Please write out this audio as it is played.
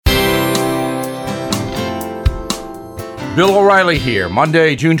Bill O'Reilly here,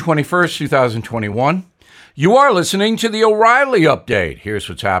 Monday, June 21st, 2021. You are listening to the O'Reilly Update. Here's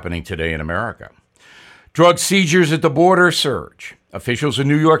what's happening today in America. Drug seizures at the border surge. Officials in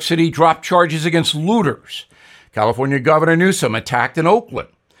New York City dropped charges against looters. California Governor Newsom attacked in Oakland.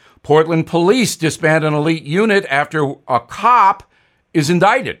 Portland police disband an elite unit after a cop is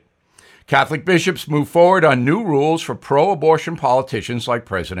indicted. Catholic bishops move forward on new rules for pro-abortion politicians like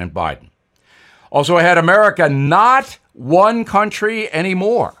President Biden. Also ahead, America, not one country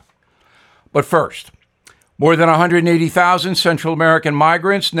anymore. But first, more than 180,000 Central American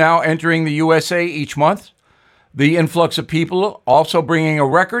migrants now entering the USA each month. The influx of people also bringing a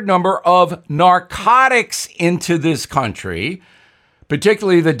record number of narcotics into this country,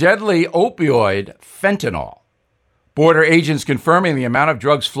 particularly the deadly opioid fentanyl. Border agents confirming the amount of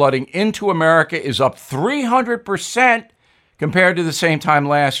drugs flooding into America is up 300% compared to the same time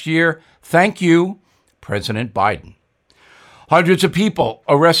last year. Thank you, President Biden. Hundreds of people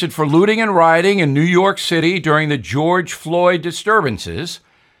arrested for looting and rioting in New York City during the George Floyd disturbances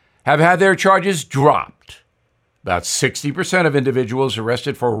have had their charges dropped. About 60% of individuals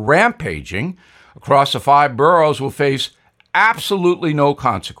arrested for rampaging across the 5 boroughs will face absolutely no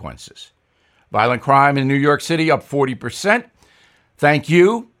consequences. Violent crime in New York City up 40%. Thank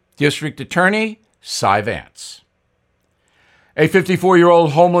you, District Attorney Cy Vance. A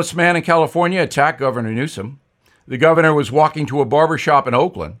 54-year-old homeless man in California attacked Governor Newsom. The governor was walking to a barbershop in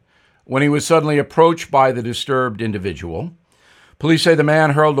Oakland when he was suddenly approached by the disturbed individual. Police say the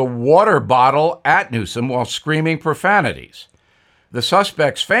man hurled a water bottle at Newsom while screaming profanities. The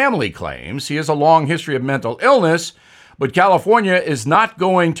suspect's family claims he has a long history of mental illness, but California is not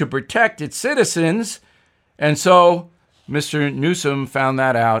going to protect its citizens, and so Mr. Newsom found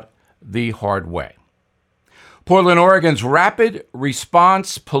that out the hard way. Portland, Oregon's Rapid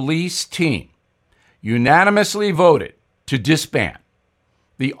Response Police Team unanimously voted to disband.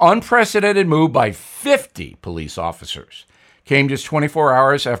 The unprecedented move by 50 police officers came just 24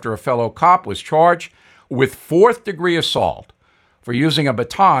 hours after a fellow cop was charged with 4th-degree assault for using a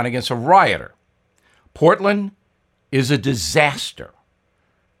baton against a rioter. Portland is a disaster.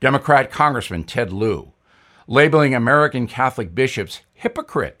 Democrat Congressman Ted Lieu labeling American Catholic bishops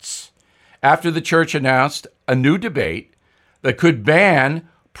hypocrites after the church announced a new debate that could ban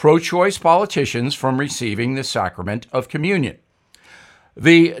pro-choice politicians from receiving the sacrament of communion.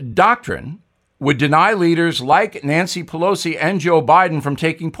 The doctrine would deny leaders like Nancy Pelosi and Joe Biden from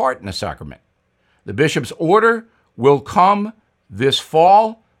taking part in the sacrament. The bishop's order will come this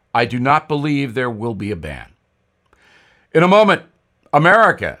fall. I do not believe there will be a ban. In a moment,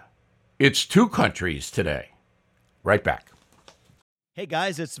 America, it's 2 countries today. Right back. Hey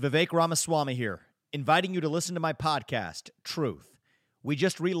guys, it's Vivek Ramaswamy here, inviting you to listen to my podcast, Truth. We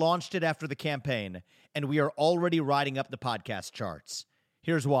just relaunched it after the campaign, and we are already riding up the podcast charts.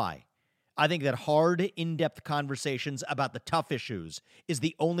 Here's why. I think that hard, in-depth conversations about the tough issues is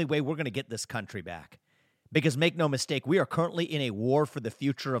the only way we're going to get this country back. Because make no mistake, we are currently in a war for the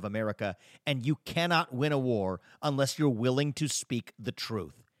future of America, and you cannot win a war unless you're willing to speak the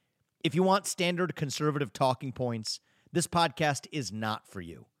truth. If you want standard conservative talking points, this podcast is not for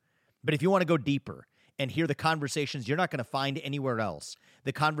you. But if you want to go deeper and hear the conversations you're not going to find anywhere else,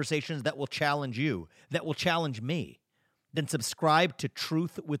 the conversations that will challenge you, that will challenge me, then subscribe to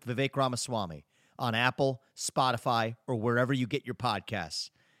Truth with Vivek Ramaswamy on Apple, Spotify, or wherever you get your podcasts.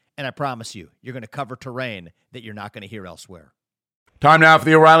 And I promise you, you're going to cover terrain that you're not going to hear elsewhere. Time now for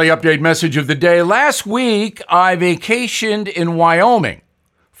the O'Reilly Update message of the day. Last week, I vacationed in Wyoming.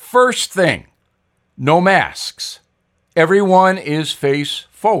 First thing, no masks. Everyone is face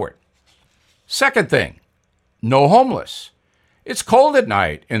forward. Second thing, no homeless. It's cold at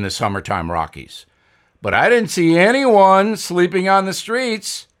night in the summertime Rockies, but I didn't see anyone sleeping on the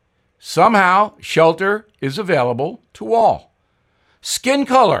streets. Somehow, shelter is available to all. Skin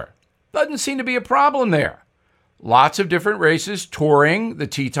color doesn't seem to be a problem there. Lots of different races touring the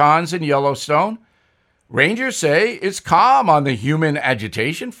Tetons in Yellowstone. Rangers say it's calm on the human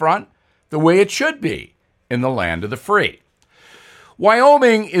agitation front, the way it should be in the land of the free.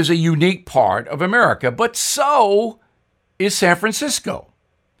 Wyoming is a unique part of America, but so is San Francisco,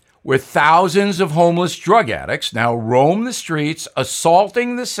 where thousands of homeless drug addicts now roam the streets,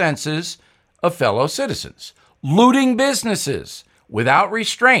 assaulting the senses of fellow citizens, looting businesses without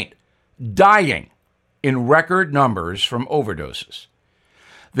restraint, dying in record numbers from overdoses.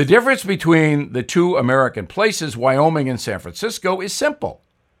 The difference between the 2 American places, Wyoming and San Francisco, is simple.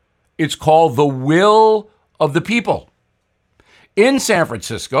 It's called the will of the people. In San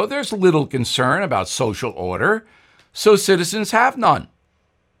Francisco, there's little concern about social order, so citizens have none.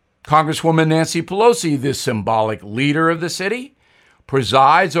 Congresswoman Nancy Pelosi, the symbolic leader of the city,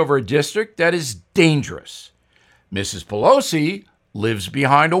 presides over a district that is dangerous. Mrs. Pelosi lives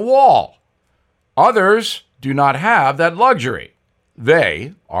behind a wall. Others do not have that luxury.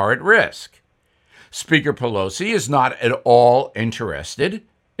 They are at risk. Speaker Pelosi is not at all interested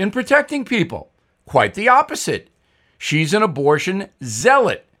in protecting people. Quite the opposite. She's an abortion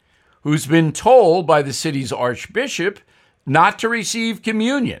zealot who's been told by the city's archbishop not to receive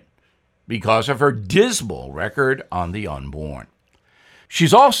communion because of her dismal record on the unborn.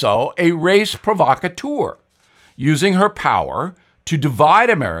 She's also a race provocateur, using her power to divide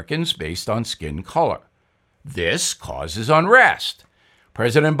Americans based on skin color. This causes unrest.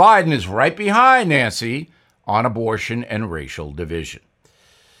 President Biden is right behind Nancy on abortion and racial division.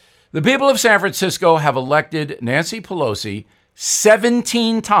 The people of San Francisco have elected Nancy Pelosi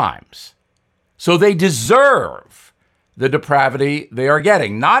 17 times, so they deserve the depravity they are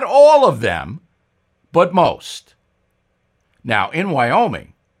getting. Not all of them, but most. Now, in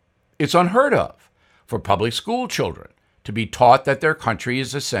Wyoming, it's unheard of for public school children to be taught that their country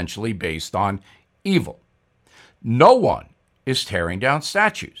is essentially based on evil. No one is tearing down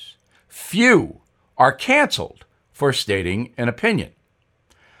statues. Few are canceled for stating an opinion.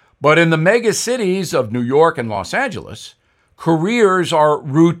 But in the mega cities of New York and Los Angeles, careers are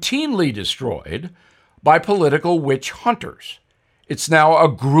routinely destroyed by political witch hunters. It's now a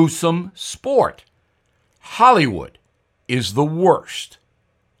gruesome sport. Hollywood is the worst.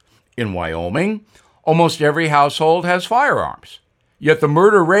 In Wyoming, almost every household has firearms, yet the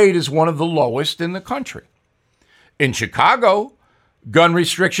murder rate is one of the lowest in the country. In Chicago, gun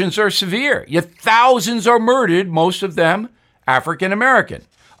restrictions are severe, yet thousands are murdered, most of them African American.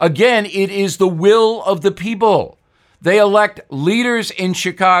 Again, it is the will of the people. They elect leaders in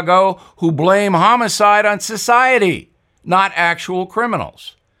Chicago who blame homicide on society, not actual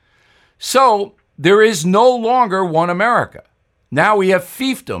criminals. So there is no longer one America. Now we have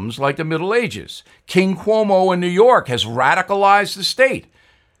fiefdoms like the Middle Ages. King Cuomo in New York has radicalized the state,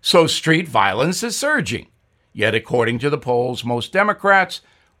 so street violence is surging. Yet, according to the polls, most Democrats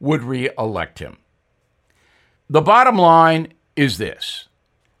would re-elect him. The bottom line is this.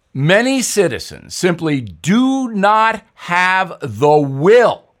 Many citizens simply do not have the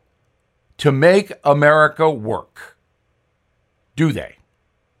will to make America work. Do they?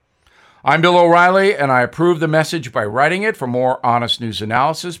 I'm Bill O'Reilly, and I approve the message by writing it. For more honest news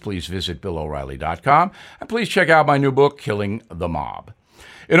analysis, please visit BillO'Reilly.com, and please check out my new book, Killing the Mob.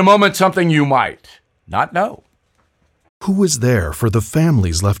 In a moment, something you might not know. Who is there for the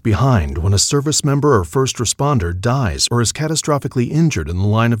families left behind when a service member or first responder dies or is catastrophically injured in the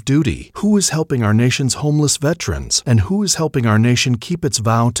line of duty? Who is helping our nation's homeless veterans? And who is helping our nation keep its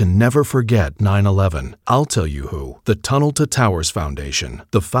vow to never forget 9/11? I'll tell you who. The Tunnel to Towers Foundation.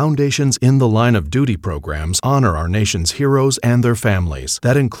 The foundation's In the Line of Duty programs honor our nation's heroes and their families.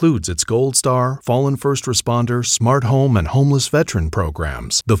 That includes its Gold Star, Fallen First Responder, Smart Home, and Homeless Veteran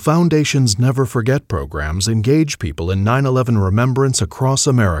programs. The foundation's Never Forget programs engage people in 9/11 remembrance across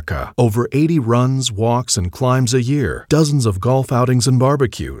America. Over 80 runs, walks, and climbs a year, dozens of golf outings and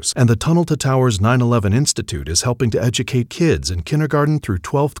barbecues, and the Tunnel to Towers 9/11 Institute is helping to educate kids in kindergarten through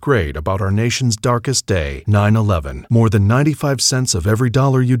 12th grade about our nation's darkest day, 9/11. More than 95 cents of every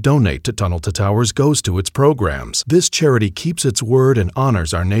dollar you donate to Tunnel to Towers goes to its programs. This charity keeps its word and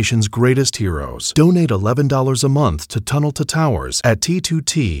honors our nation's greatest heroes. Donate $11 a month to Tunnel to Towers at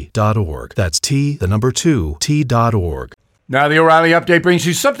T2T.org. That's T2T.org. Now, the O'Reilly Update brings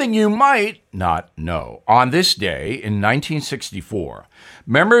you something you might not know. On this day in 1964,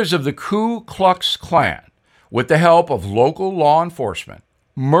 members of the Ku Klux Klan, with the help of local law enforcement,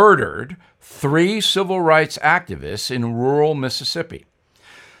 murdered 3 civil rights activists in rural Mississippi.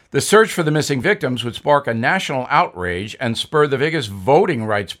 The search for the missing victims would spark a national outrage and spur the biggest voting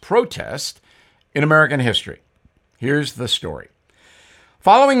rights protest in American history. Here's the story.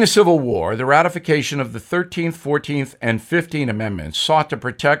 Following the Civil War, the ratification of the 13th, 14th, and 15th Amendments sought to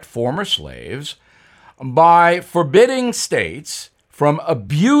protect former slaves by forbidding states from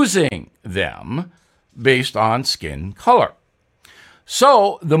abusing them based on skin color.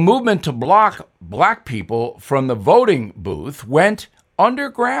 So the movement to block black people from the voting booth went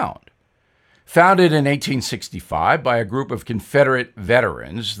underground. Founded in 1865 by a group of Confederate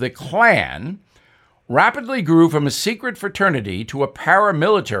veterans, the Klan rapidly grew from a secret fraternity to a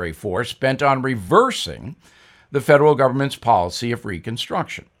paramilitary force bent on reversing the federal government's policy of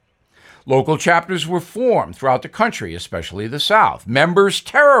Reconstruction. Local chapters were formed throughout the country, especially the South. Members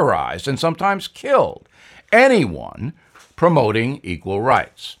terrorized and sometimes killed anyone promoting equal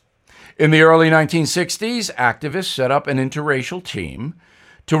rights. In the early 1960s, activists set up an interracial team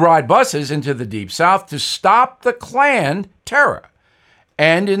to ride buses into the Deep South to stop the Klan terror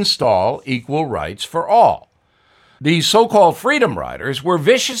and install equal rights for all. These so-called Freedom Riders were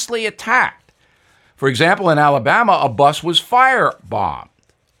viciously attacked. For example, in Alabama, a bus was firebombed,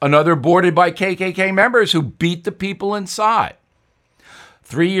 another boarded by KKK members who beat the people inside.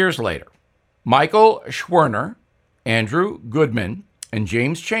 3 years later, Michael Schwerner, Andrew Goodman, and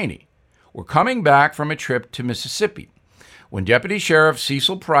James Chaney were coming back from a trip to Mississippi when Deputy Sheriff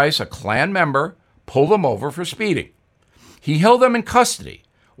Cecil Price, a Klan member, pulled them over for speeding. He held them in custody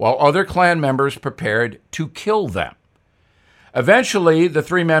while other Klan members prepared to kill them. Eventually, the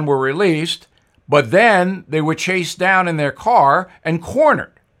three men were released, but then they were chased down in their car and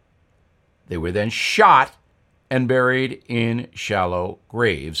cornered. They were then shot and buried in shallow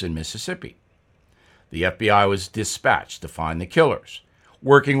graves in Mississippi. The FBI was dispatched to find the killers.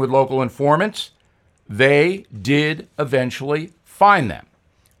 Working with local informants, they did eventually find them.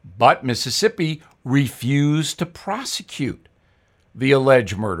 But Mississippi refused to prosecute the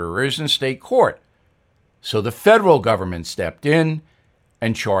alleged murderers in state court. So the federal government stepped in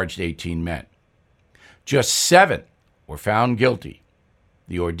and charged 18 men. Just 7 were found guilty.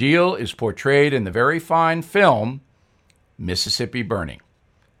 The ordeal is portrayed in the very fine film Mississippi Burning.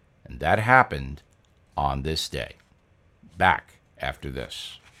 And that happened on this day. Back after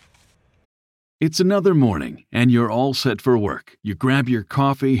this. It's another morning, and you're all set for work. You grab your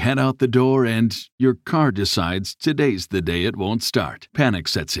coffee, head out the door, and your car decides today's the day it won't start. Panic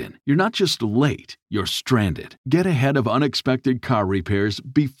sets in. You're not just late, you're stranded. Get ahead of unexpected car repairs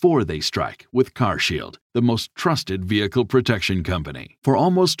before they strike with CarShield, the most trusted vehicle protection company. For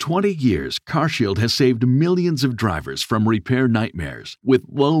almost 20 years, CarShield has saved millions of drivers from repair nightmares with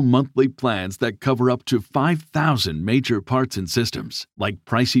low monthly plans that cover up to 5,000 major parts and systems, like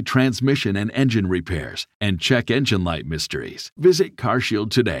pricey transmission and engine repairs and check engine light mysteries. Visit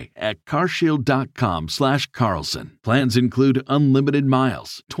CarShield today at carshield.com/Carlson. Plans include unlimited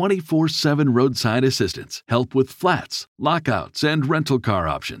miles, 24/7 roadside assistance, help with flats, lockouts, and rental car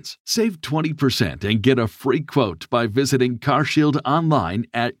options. Save 20% and get a free quote by visiting CarShield online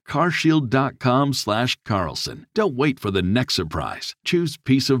at carshield.com/Carlson. Don't wait for the next surprise. Choose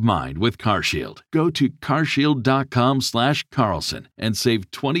peace of mind with CarShield. Go to carshield.com/Carlson and save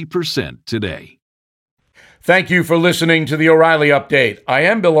 20% today. Thank you for listening to the O'Reilly Update. I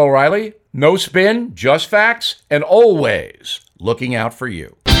am Bill O'Reilly. No spin, just facts, and always looking out for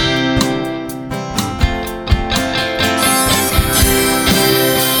you.